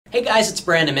Hey guys, it's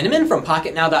Brandon Miniman from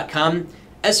Pocketnow.com.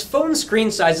 As phone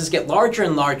screen sizes get larger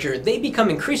and larger, they become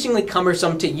increasingly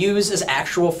cumbersome to use as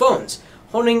actual phones.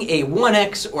 Holding a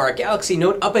 1X or a Galaxy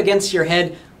Note up against your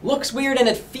head looks weird and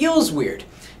it feels weird.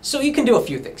 So you can do a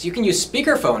few things. You can use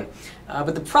speakerphone,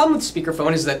 but the problem with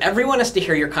speakerphone is that everyone has to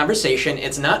hear your conversation.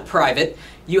 It's not private.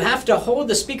 You have to hold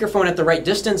the speakerphone at the right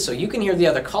distance so you can hear the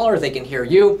other caller, they can hear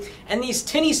you. And these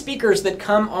tinny speakers that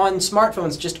come on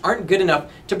smartphones just aren't good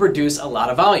enough to produce a lot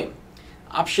of volume.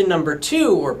 Option number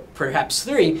 2, or perhaps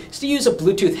 3, is to use a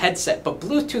Bluetooth headset, but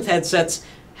Bluetooth headsets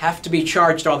have to be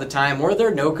charged all the time or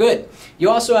they're no good.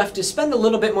 You also have to spend a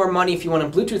little bit more money if you want a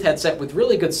Bluetooth headset with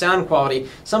really good sound quality,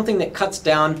 something that cuts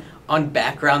down on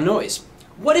background noise.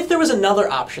 What if there was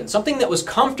another option, something that was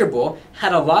comfortable,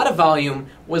 had a lot of volume,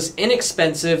 was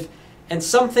inexpensive, and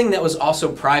something that was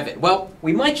also private? Well,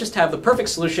 we might just have the perfect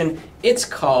solution. It's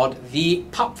called the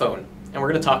Pop Phone, and we're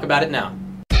going to talk about it now.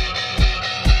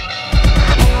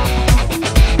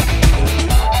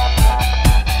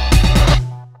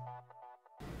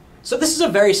 So this is a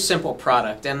very simple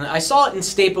product, and I saw it in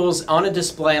Staples on a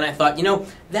display and I thought, you know,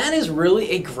 that is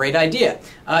really a great idea.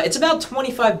 It's about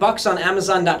 25 bucks on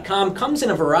Amazon.com, comes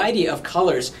in a variety of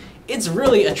colors. It's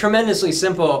really a tremendously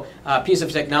simple piece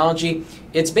of technology.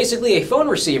 It's basically a phone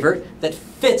receiver that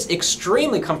fits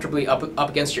extremely comfortably up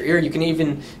against your ear. You can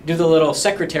even do the little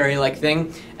secretary-like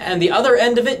thing. And the other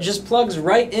end of it just plugs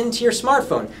right into your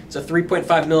smartphone. It's a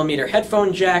 3.5mm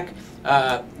headphone jack.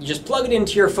 You just plug it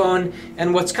into your phone,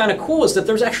 and what's kind of cool is that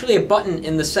there's actually a button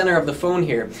in the center of the phone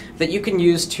here that you can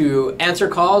use to answer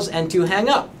calls and to hang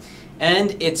up.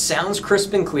 And it sounds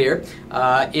crisp and clear.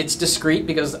 It's discreet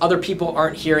because other people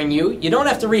aren't hearing you. You don't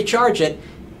have to recharge it,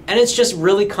 and it's just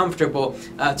really comfortable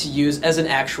to use as an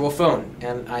actual phone.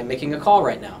 And I'm making a call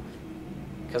right now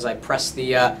because I pressed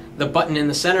the button in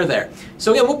the center there.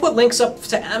 So yeah, we'll put links up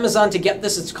to Amazon to get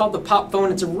this. It's called the Pop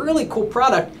Phone. It's a really cool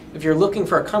product if you're looking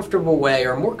for a comfortable way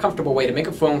or a more comfortable way to make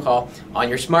a phone call on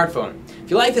your smartphone. If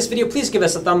you like this video, please give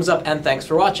us a thumbs up and thanks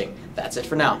for watching. That's it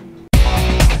for now.